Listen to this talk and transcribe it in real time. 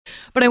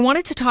But I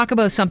wanted to talk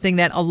about something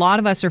that a lot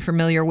of us are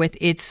familiar with.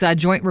 It's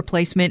joint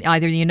replacement.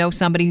 Either you know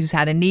somebody who's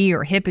had a knee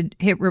or hip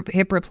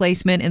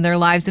replacement in their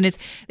lives. And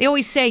they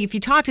always say, if you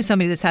talk to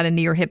somebody that's had a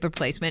knee or hip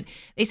replacement,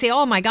 they say,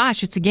 oh my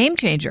gosh, it's a game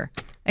changer.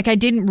 Like, I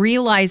didn't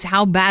realize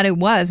how bad it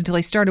was until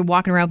I started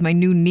walking around with my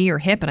new knee or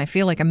hip, and I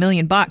feel like $1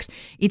 million.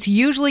 It's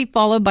usually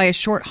followed by a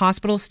short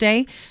hospital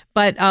stay,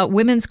 but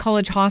Women's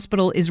College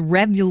Hospital is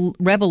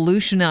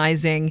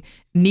revolutionizing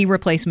knee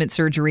replacement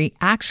surgery,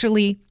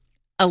 actually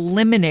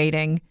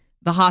eliminating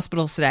the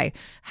hospital stay.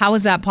 How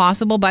is that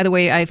possible? By the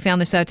way, I found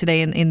this out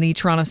today in the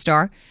Toronto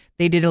Star.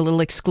 They did a little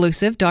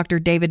exclusive. Dr.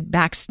 David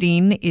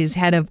Backstein is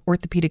head of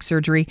orthopedic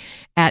surgery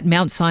at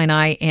Mount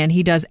Sinai, and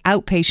he does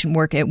outpatient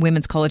work at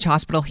Women's College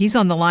Hospital. He's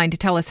on the line to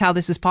tell us how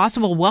this is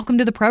possible. Welcome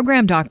to the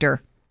program,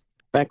 Doctor.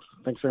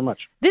 Thanks very much.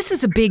 This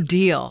is a big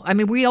deal. I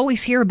mean, we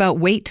always hear about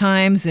wait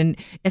times, and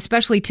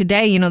especially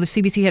today, you know, the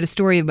CBC had a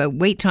story about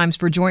wait times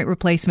for joint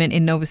replacement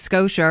in Nova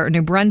Scotia or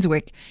New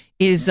Brunswick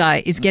is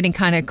getting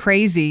kind of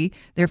crazy.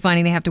 They're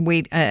finding they have to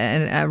wait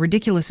a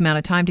ridiculous amount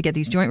of time to get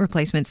these joint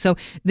replacements. So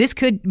this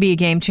could be a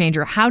game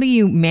changer. How do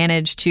you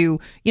manage to,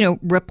 you know,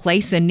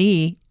 replace a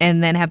knee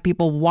and then have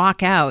people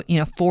walk out,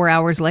 4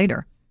 hours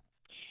later?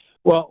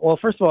 Well,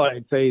 first of all,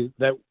 I'd say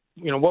that,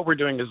 what we're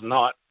doing is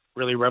not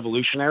really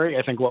revolutionary.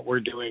 I think what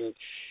we're doing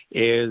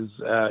is,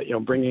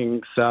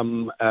 bringing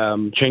some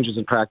changes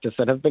in practice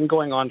that have been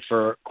going on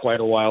for quite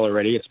a while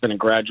already. It's been a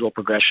gradual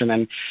progression,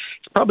 and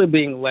it's probably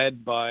being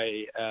led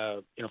by,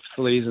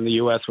 facilities in the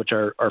U.S. which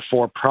are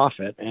for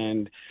profit,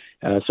 and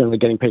certainly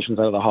getting patients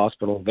out of the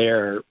hospital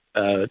there,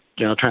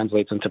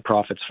 translates into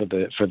profits for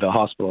the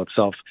hospital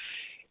itself.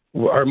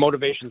 Our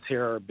motivations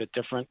here are a bit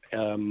different.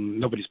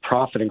 Nobody's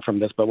profiting from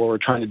this, but what we're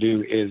trying to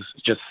do is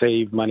just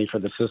save money for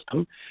the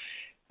system.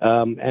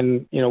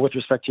 With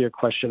respect to your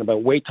question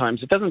about wait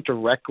times, it doesn't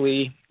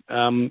directly,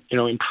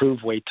 improve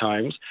wait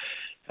times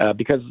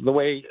because the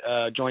way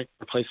joint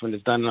replacement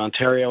is done in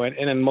Ontario and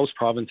in most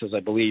provinces, I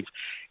believe,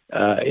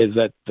 is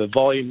that the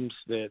volumes,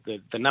 the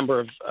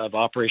number of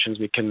operations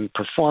we can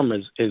perform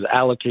is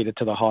allocated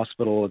to the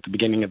hospital at the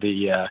beginning of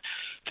the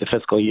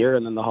fiscal year,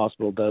 and then the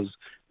hospital does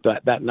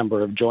that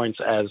number of joints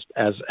as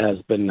has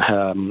been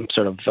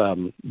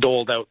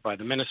doled out by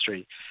the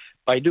ministry.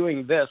 By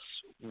doing this,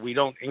 we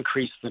don't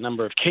increase the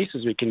number of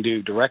cases we can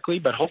do directly,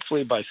 but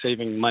hopefully by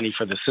saving money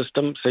for the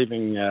system,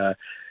 saving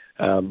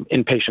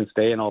inpatient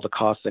stay and all the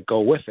costs that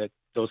go with it,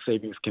 those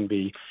savings can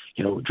be,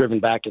 driven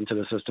back into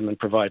the system and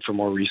provide for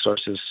more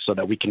resources so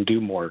that we can do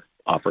more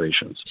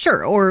operations.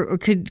 Sure. Or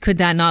could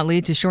that not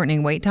lead to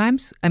shortening wait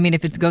times? I mean,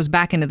 if it goes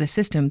back into the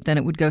system, then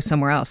it would go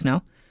somewhere else,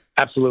 no?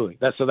 Absolutely.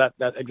 That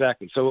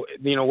exactly. So,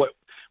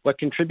 what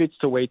contributes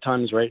to wait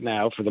times right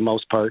now, for the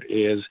most part,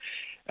 is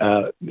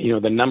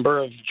the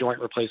number of joint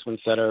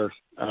replacements that are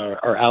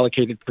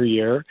allocated per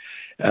year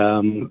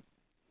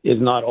is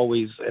not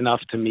always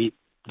enough to meet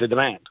the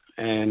demand,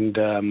 and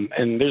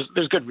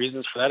there's good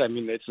reasons for that. I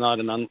mean, it's not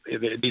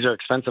these are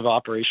expensive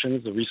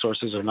operations. The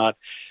resources are not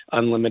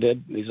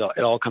unlimited.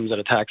 It all comes out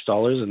of tax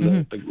dollars,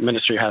 and the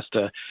ministry has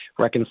to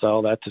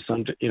reconcile that to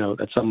some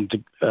at some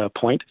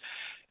point.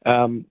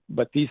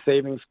 But these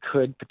savings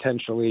could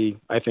potentially,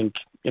 I think,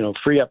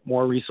 free up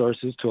more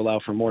resources to allow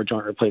for more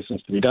joint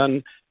replacements to be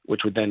done,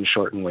 which would then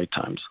shorten wait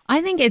times.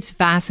 I think it's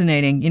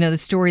fascinating, the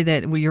story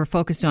that you're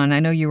focused on.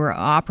 I know you were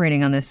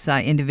operating on this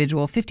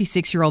individual,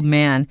 56-year-old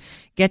man,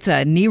 gets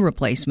a knee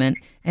replacement,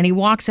 and he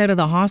walks out of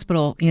the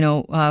hospital,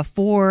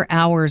 4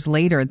 hours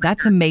later.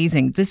 That's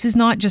amazing.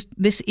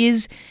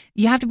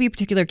 You have to be a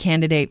particular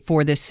candidate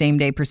for this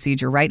same-day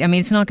procedure, right? I mean,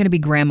 it's not going to be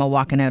grandma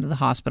walking out of the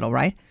hospital,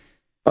 right?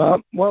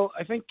 Well,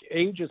 I think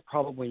age is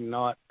probably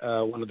not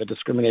one of the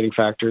discriminating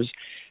factors.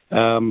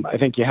 I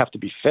think you have to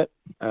be fit.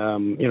 There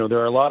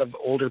are a lot of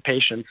older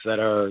patients that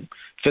are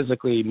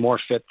physically more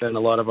fit than a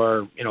lot of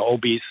our,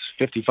 obese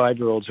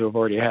 55-year-olds who have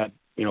already had,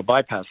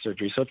 bypass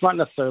surgery. So it's not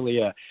necessarily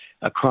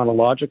a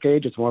chronologic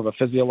age. It's more of a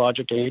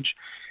physiologic age.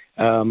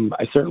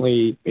 I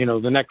certainly,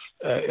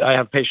 I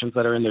have patients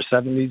that are in their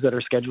 70s that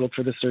are scheduled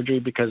for this surgery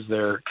because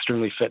they're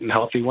extremely fit and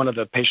healthy. One of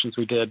the patients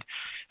we did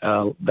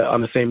on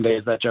the same day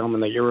as that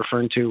gentleman that you're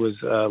referring to was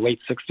late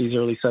 60s,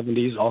 early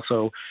 70s,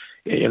 also,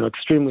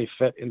 extremely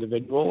fit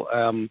individual.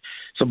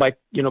 So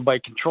by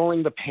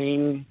controlling the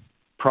pain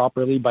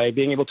properly, by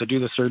being able to do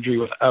the surgery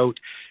without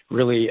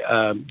really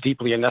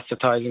deeply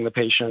anesthetizing the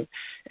patient,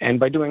 and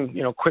by doing,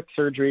 quick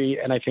surgery,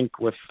 and I think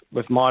with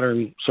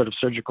modern sort of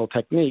surgical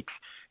techniques,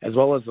 as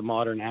well as the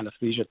modern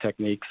anesthesia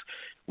techniques,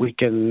 we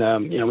can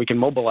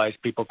mobilize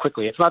people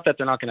quickly. It's not that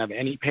they're not going to have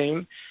any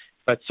pain,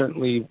 but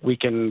certainly we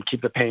can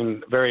keep the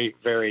pain very,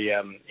 very,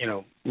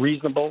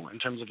 reasonable in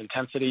terms of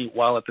intensity,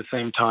 while at the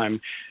same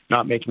time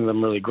not making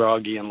them really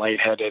groggy and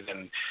lightheaded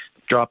and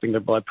dropping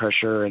their blood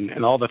pressure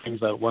and all the things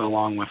that went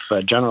along with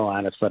general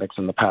anesthetics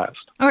in the past.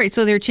 All right,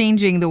 so they're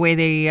changing the way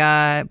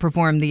they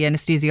perform the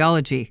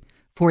anesthesiology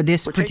for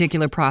this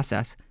particular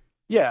process.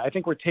 Yeah, I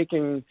think we're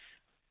taking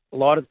a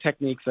lot of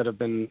techniques that have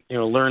been,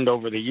 learned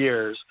over the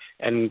years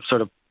and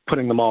sort of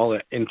putting them all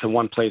into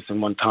one place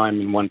and one time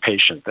in one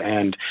patient.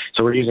 And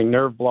so we're using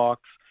nerve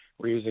blocks.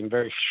 We're using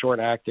very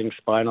short-acting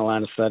spinal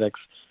anesthetics.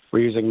 We're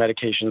using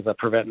medications that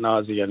prevent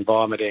nausea and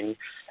vomiting.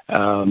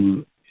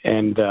 We're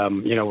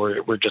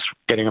just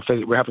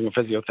we're having a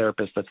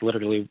physiotherapist that's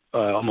literally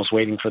almost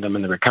waiting for them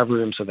in the recovery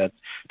room, so that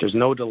there's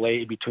no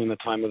delay between the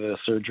time of the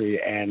surgery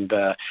and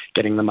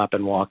getting them up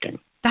and walking.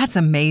 That's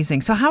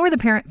amazing. So how are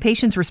the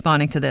patients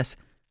responding to this?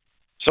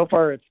 So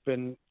far,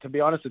 to be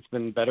honest, it's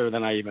been better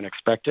than I even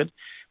expected.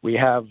 We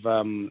have,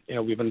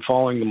 we've been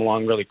following them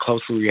along really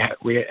closely.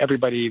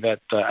 Everybody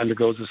that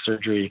undergoes the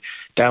surgery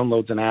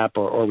downloads an app,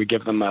 or we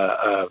give them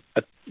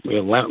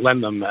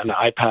lend them an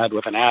iPad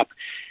with an app,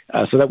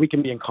 so that we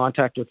can be in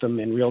contact with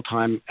them in real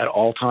time at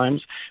all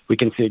times. We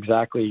can see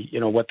exactly,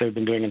 what they've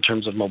been doing in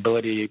terms of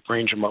mobility,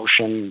 range of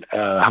motion,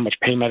 how much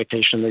pain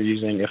medication they're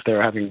using, if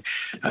they're having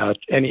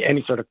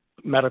any sort of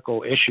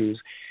medical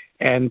issues.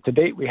 And to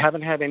date, we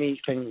haven't had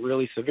anything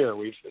really severe.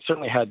 We've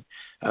certainly had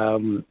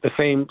some of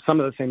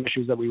the same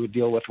issues that we would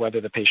deal with whether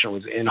the patient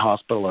was in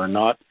hospital or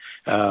not.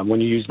 When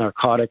you use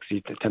narcotics,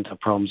 you tend to have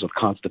problems with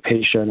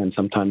constipation and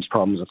sometimes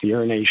problems with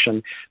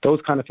urination.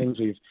 Those kind of things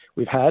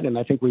we've had, and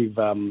I think we've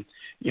been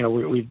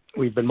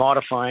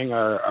modifying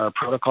our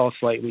protocol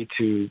slightly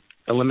to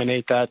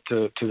eliminate that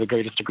to the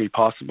greatest degree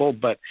possible.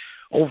 But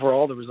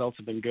overall, the results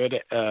have been good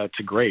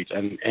to great,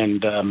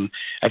 and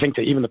I think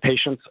that even the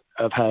patients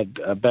have had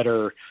a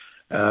better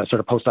sort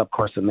of post-op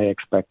course than they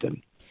expected.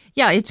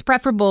 Yeah, it's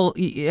preferable,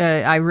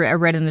 I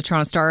read in the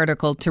Toronto Star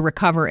article, to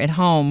recover at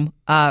home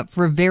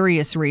for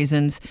various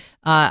reasons.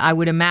 I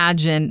would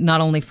imagine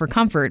not only for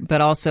comfort, but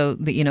also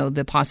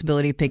the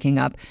possibility of picking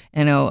up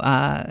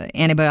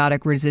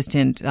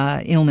antibiotic-resistant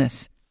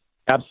illness.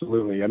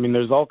 Absolutely. I mean,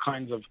 there's all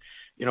kinds of,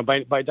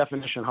 by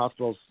definition,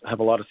 hospitals have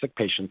a lot of sick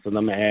patients in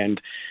them, and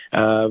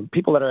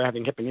people that are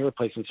having hip and knee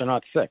replacements are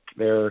not sick.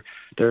 They're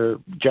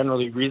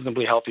generally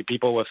reasonably healthy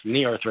people with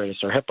knee arthritis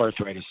or hip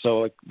arthritis.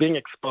 So being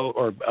exposed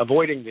or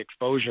avoiding the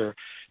exposure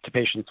to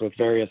patients with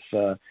various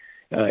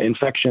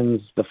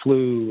infections, the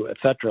flu,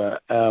 etc.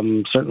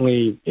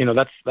 Certainly,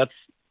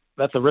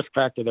 that's a risk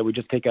factor that we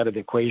just take out of the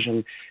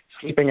equation.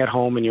 Sleeping at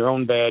home in your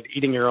own bed,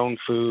 eating your own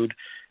food,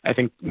 I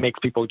think makes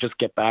people just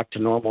get back to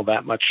normal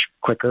that much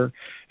quicker.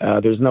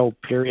 There's no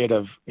period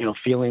of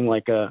feeling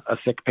like a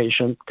sick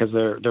patient because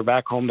they're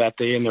back home that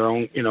day in their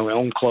own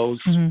own clothes,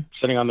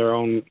 sitting on their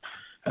own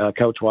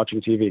couch watching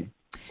TV.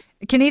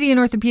 Canadian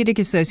Orthopedic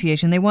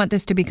Association, they want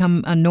this to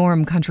become a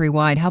norm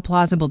countrywide. How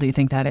plausible do you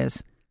think that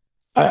is?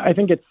 I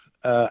think it's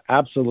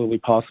absolutely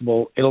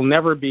possible. It'll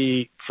never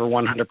be for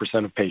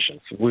 100% of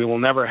patients. We will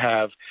never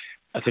have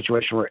a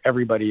situation where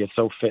everybody is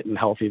so fit and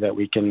healthy that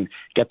we can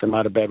get them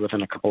out of bed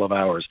within a couple of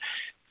hours.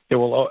 There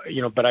will,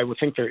 but I would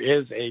think there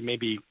is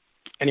maybe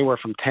anywhere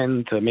from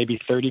 10 to maybe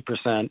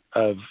 30%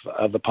 of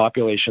the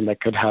population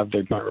that could have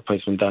their joint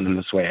replacement done in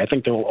this way. I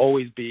think there will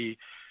always be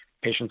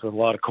patients with a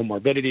lot of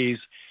comorbidities,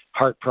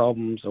 heart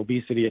problems,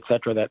 obesity, et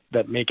cetera,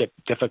 that make it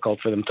difficult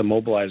for them to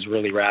mobilize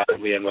really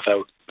rapidly and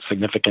without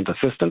significant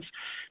assistance.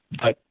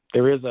 But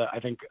there is I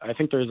think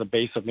there is a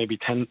base of maybe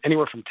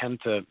anywhere from 10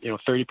 to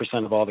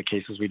 30% of all the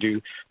cases we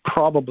do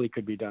probably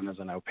could be done as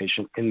an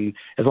outpatient,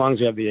 as long as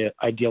you have the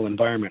ideal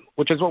environment,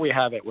 which is what we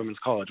have at Women's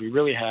College. We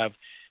really have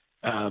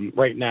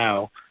right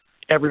now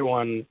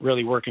everyone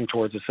really working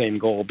towards the same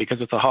goal because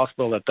it's a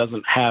hospital that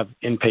doesn't have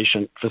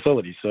inpatient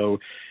facilities. So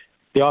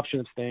the option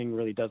of staying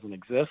really doesn't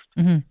exist.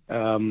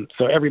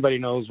 So everybody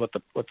knows what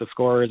the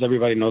score is.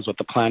 Everybody knows what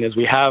the plan is.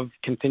 We have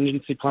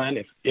contingency plan.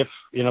 If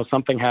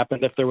something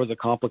happened, if there was a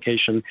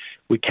complication,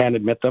 we can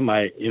admit them.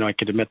 I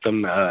could admit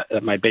them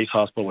at my base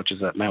hospital, which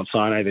is at Mount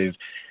Sinai.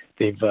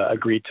 They've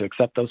agreed to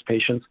accept those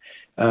patients.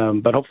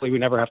 But hopefully we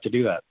never have to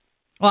do that.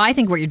 Well, I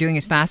think what you're doing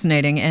is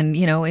fascinating. And,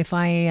 if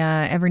I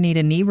ever need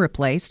a knee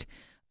replaced,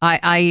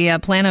 I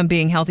plan on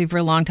being healthy for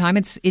a long time.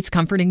 It's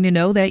comforting to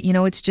know that,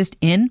 it's just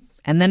in.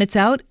 And then it's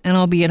out, and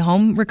I'll be at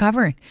home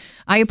recovering.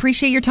 I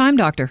appreciate your time,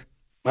 Doctor.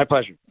 My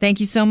pleasure. Thank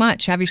you so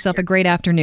much. Have yourself a great afternoon.